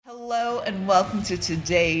and welcome to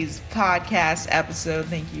today's podcast episode.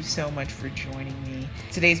 Thank you so much for joining me.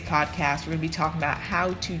 Today's podcast, we're going to be talking about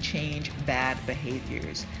how to change bad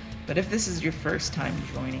behaviors. But if this is your first time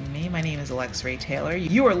joining me, my name is Alex Ray Taylor.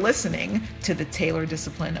 You are listening to the Taylor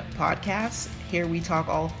Discipline Podcast. Here we talk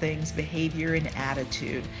all things behavior and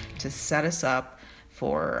attitude to set us up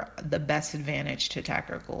for the best advantage to attack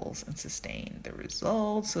our goals and sustain the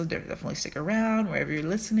results. So definitely stick around wherever you're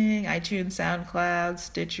listening, iTunes, SoundCloud,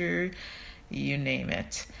 Stitcher, you name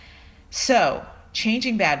it. So,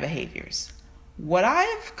 changing bad behaviors. What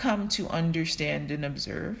I've come to understand and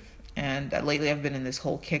observe, and lately I've been in this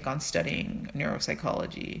whole kick on studying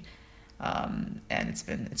neuropsychology, and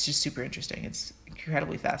it's just super interesting. It's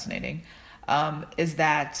incredibly fascinating, is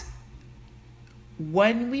that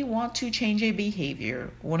when we want to change a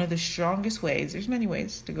behavior, one of the strongest ways, there's many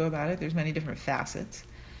ways to go about it, there's many different facets.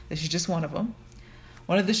 This is just one of them.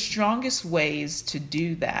 One of the strongest ways to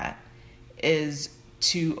do that is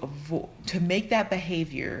to make that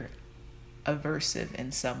behavior aversive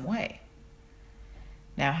in some way.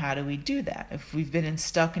 Now, how do we do that? If we've been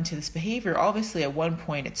stuck into this behavior, obviously at one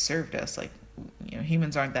point it served us.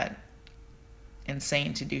 Humans aren't that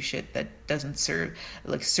insane to do shit that doesn't serve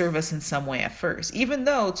us in some way at first, even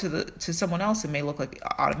though to someone else it may look like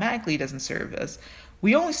automatically doesn't serve us.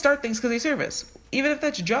 We only start things because they serve us, even if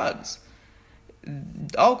that's drugs,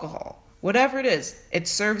 alcohol, whatever it is. It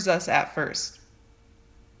serves us at first.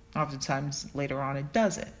 Oftentimes later on it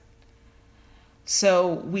doesn't.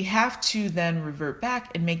 So we have to then revert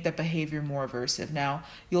back and make that behavior more aversive. Now,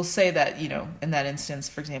 you'll say that, in that instance,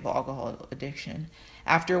 for example, alcohol addiction,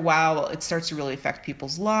 after a while, it starts to really affect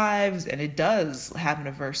people's lives, and it does have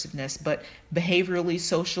an aversiveness, but behaviorally,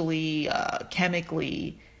 socially,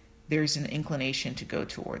 chemically, there's an inclination to go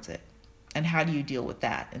towards it. And how do you deal with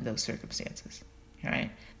that in those circumstances? Right?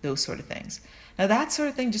 Those sort of things. Now, that sort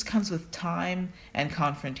of thing just comes with time and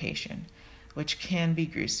confrontation, which can be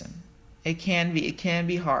gruesome. It can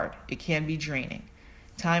be hard. It can be draining.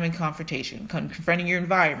 Time and confrontation, confronting your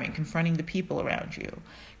environment, confronting the people around you,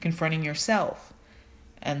 confronting yourself,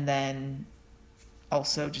 and then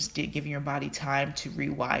also just giving your body time to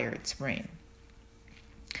rewire its brain.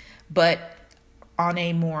 But on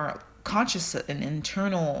a more conscious and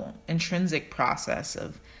internal, intrinsic process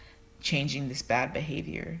of changing this bad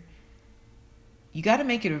behavior, you got to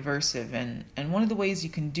make it aversive, and one of the ways you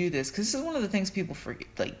can do this, because this is one of the things people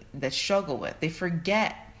forget, that struggle with. They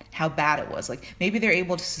forget how bad it was. Maybe they're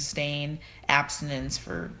able to sustain abstinence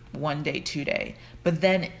for 1 day, 2 days, but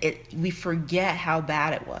then we forget how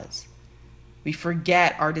bad it was. We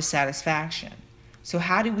forget our dissatisfaction. So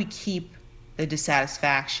how do we keep the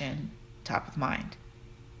dissatisfaction top of mind?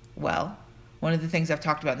 Well, one of the things I've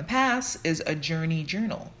talked about in the past is a journey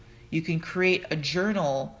journal. You can create a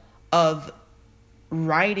journal of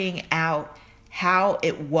writing out how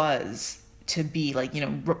it was to be,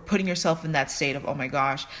 putting yourself in that state of, oh my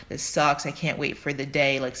gosh, this sucks, I can't wait for the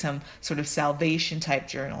day, some sort of salvation type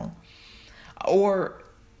journal. Or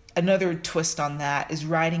another twist on that is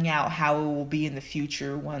writing out how it will be in the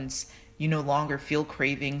future once you no longer feel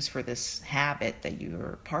cravings for this habit that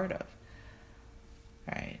you're a part of.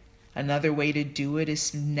 Right? Another way to do it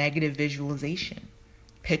is negative visualization.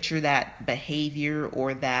 Picture that behavior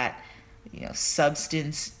or that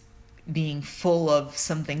substance being full of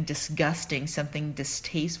something disgusting, something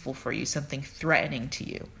distasteful for you, something threatening to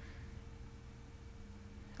you.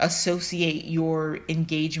 Associate your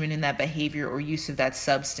engagement in that behavior or use of that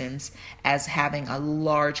substance as having a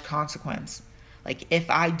large consequence. If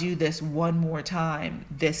I do this one more time,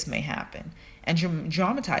 this may happen. And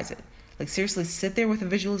dramatize it. Seriously, sit there with a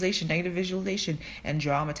visualization, negative visualization, and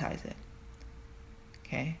dramatize it.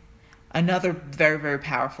 Okay? Another very, very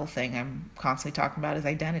powerful thing I'm constantly talking about is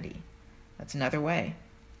identity. That's another way.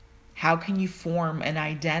 How can you form an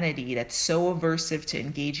identity that's so aversive to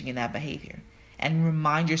engaging in that behavior? And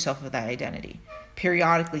remind yourself of that identity.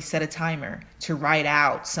 Periodically set a timer to write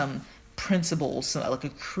out some principles, like a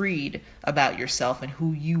creed about yourself and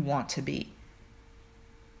who you want to be.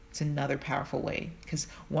 It's another powerful way, because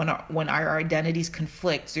when our identities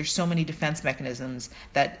conflict, there's so many defense mechanisms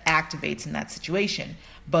that activates in that situation.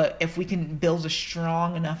 But if we can build a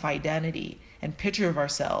strong enough identity and picture of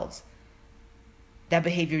ourselves, that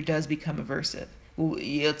behavior does become aversive.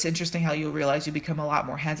 It's interesting how you'll realize you become a lot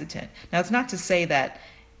more hesitant. Now, it's not to say that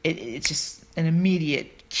it's just an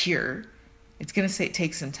immediate cure. It's going to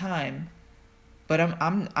take some time, but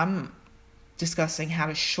I'm discussing how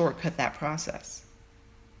to shortcut that process.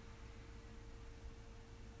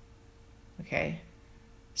 Okay,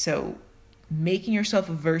 so making yourself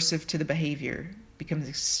aversive to the behavior becomes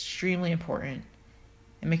extremely important,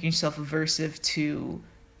 and making yourself aversive to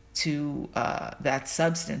to that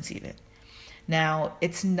substance even. Now,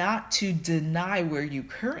 it's not to deny where you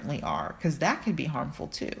currently are, because that can be harmful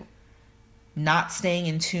too. Not staying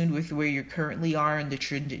in tune with where you currently are in the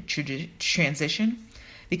transition,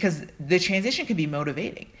 because the transition can be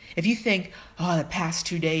motivating. If you think, oh, the past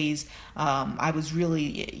 2 days, I was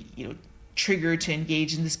really, triggered to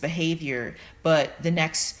engage in this behavior, but the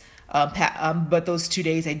next, but those 2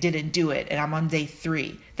 days I didn't do it, and I'm on day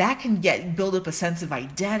 3. That can build up a sense of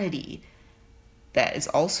identity. That is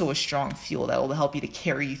also a strong fuel that will help you to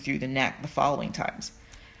carry you through the following times.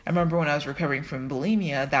 I remember when I was recovering from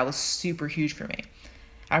bulimia, that was super huge for me.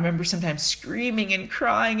 I remember sometimes screaming and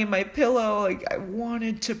crying in my pillow, like I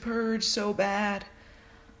wanted to purge so bad,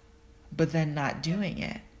 but then not doing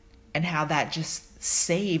it. And how that just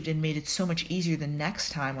saved and made it so much easier the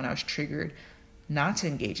next time when I was triggered not to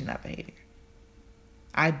engage in that behavior.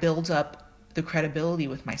 I built up the credibility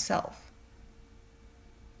with myself.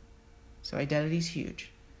 So identity is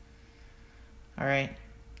huge. All right.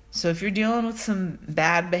 So if you're dealing with some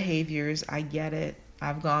bad behaviors, I get it.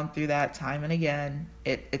 I've gone through that time and again.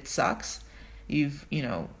 It sucks. You've,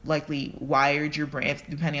 likely wired your brain,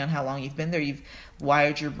 depending on how long you've been there, you've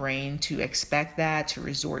wired your brain to expect that, to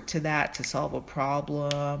resort to that, to solve a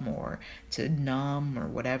problem or to numb or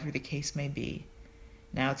whatever the case may be.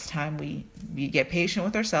 Now it's time we get patient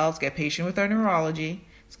with ourselves, get patient with our neurology.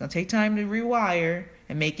 It's going to take time to rewire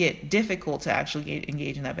and make it difficult to actually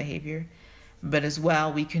engage in that behavior. But as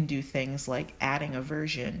well, we can do things like adding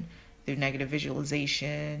aversion through negative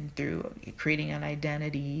visualization, through creating an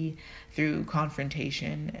identity, through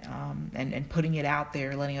confrontation, and putting it out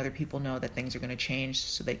there, letting other people know that things are going to change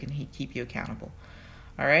so they can keep you accountable.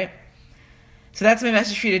 All right? So that's my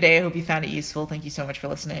message for you today. I hope you found it useful. Thank you so much for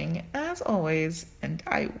listening, as always, and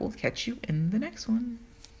I will catch you in the next one.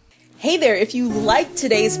 Hey there, if you liked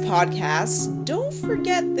today's podcast, don't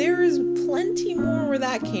forget there is plenty more where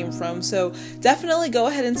that came from. So definitely go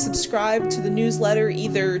ahead and subscribe to the newsletter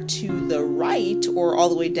either to the right or all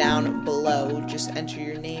the way down below. Just enter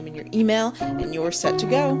your name and your email and you're set to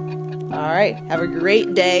go. All right, have a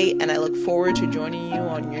great day and I look forward to joining you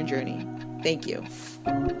on your journey. Thank you.